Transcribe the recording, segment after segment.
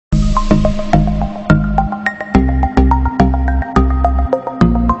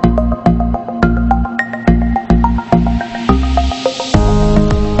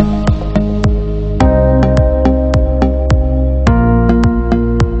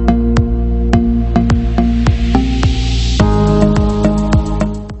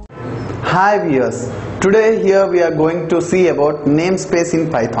Hi viewers, today here we are going to see about namespace in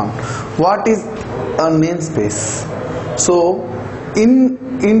Python. What is a namespace? So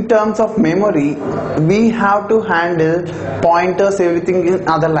in terms of memory, we have to handle pointers, everything in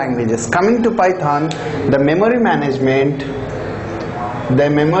other languages. Coming to Python, the memory management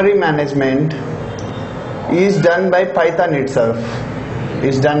is done by Python itself.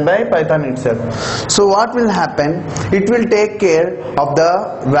 So what will happen? It will take care of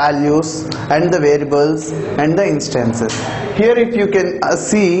the values and the variables and the instances. Here if you can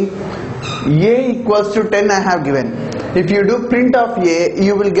see, a equals to 10 I have given. If you do print of a,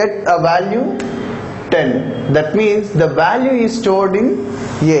 you will get a value 10. That means the value is stored in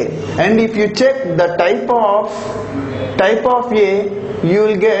a. And if you check the type of a, you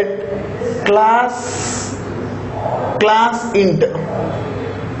will get class int.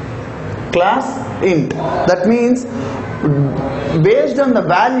 That means based on the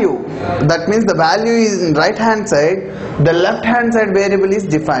value, that means the value is in right hand side, the left hand side variable is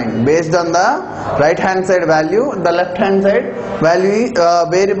defined. Based on the right hand side value, the left hand side value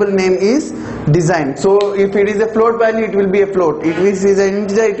variable name is designed. So if it is a float value, it will be a float. If it is an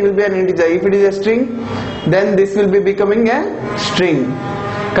integer, it will be an integer. If it is a string, then this will be becoming a string.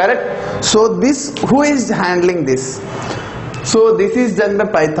 Correct? So this, who is handling this? So this is done by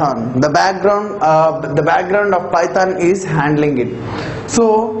Python. The background of Python is handling it.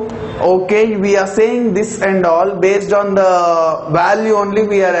 So okay, we are saying this and all based on the value only.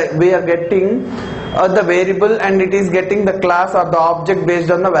 We are getting the variable, and it is getting the class or the object based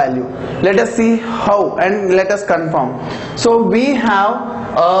on the value. Let us see how, and let us confirm. So we have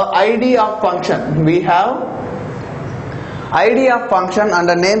ID of function. We have ID of function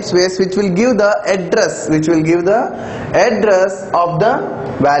under namespace, which will give the address, of the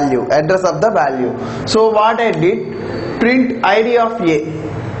value. So what I did, print ID of a.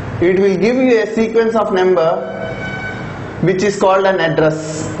 It will give you a sequence of number which is called an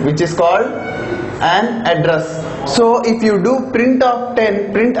address. So if you do print of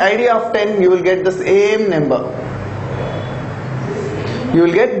 10, print ID of 10, you will get the same number.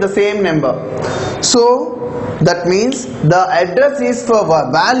 So that means the address is for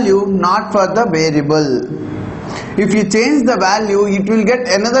value, not for the variable. If you change the value, it will get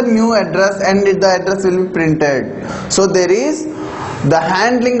another new address, and the address will be printed. So there is the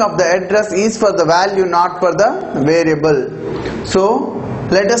handling of the address is for the value, not for the variable. So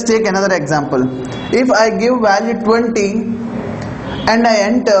let us take another example. If I give value 20 and I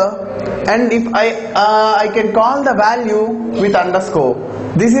enter, and if I can call the value with underscore,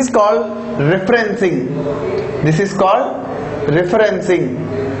 this is called referencing.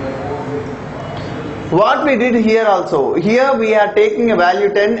 What we did here also, here we are taking a value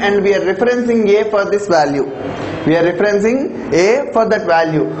 10 and we are referencing a for this value.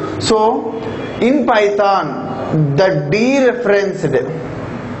 So in Python, the dereferenced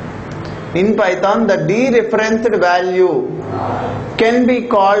value can be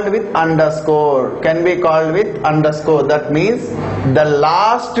called with underscore. That means the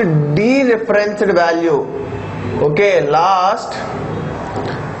last dereferenced value. Okay, last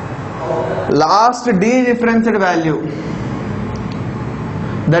dereferenced value.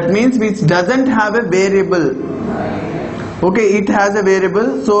 That means which doesn't have a variable. Okay, it has a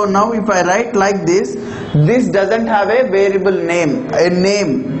variable. So now if I write like this doesn't have a variable name,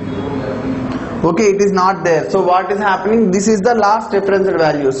 okay, it is not there. So what is happening? This is the last referenced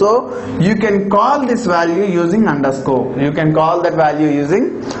value. So you can call this value using underscore. You can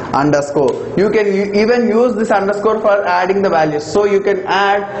even use this underscore for adding the values. So you can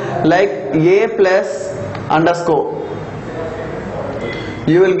add like a plus underscore.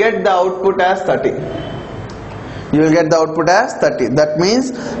 You will get the output as 30. That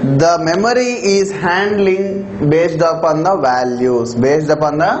means the memory is handling based upon the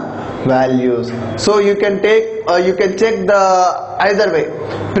values. So you can check the either way.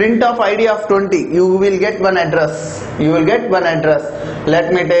 Print of ID of 20, you will get one address.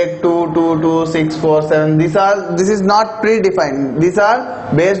 Let me take 2, 2, 2, 6, 4, 7. This is not predefined. These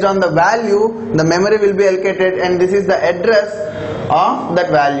are based on the value. The memory will be allocated, and this is the address of that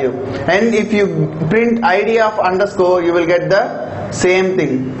value. And if you print ID of underscore, you will get the same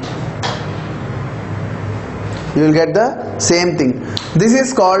thing. This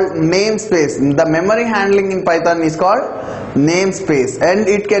is called namespace. The memory handling in Python is called namespace, and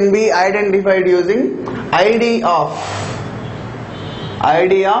it can be identified using ID of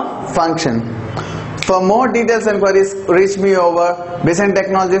function. For more details and queries, reach me over Bison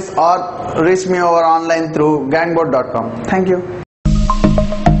Technologies or reach me over online through gangboard.com. Thank you.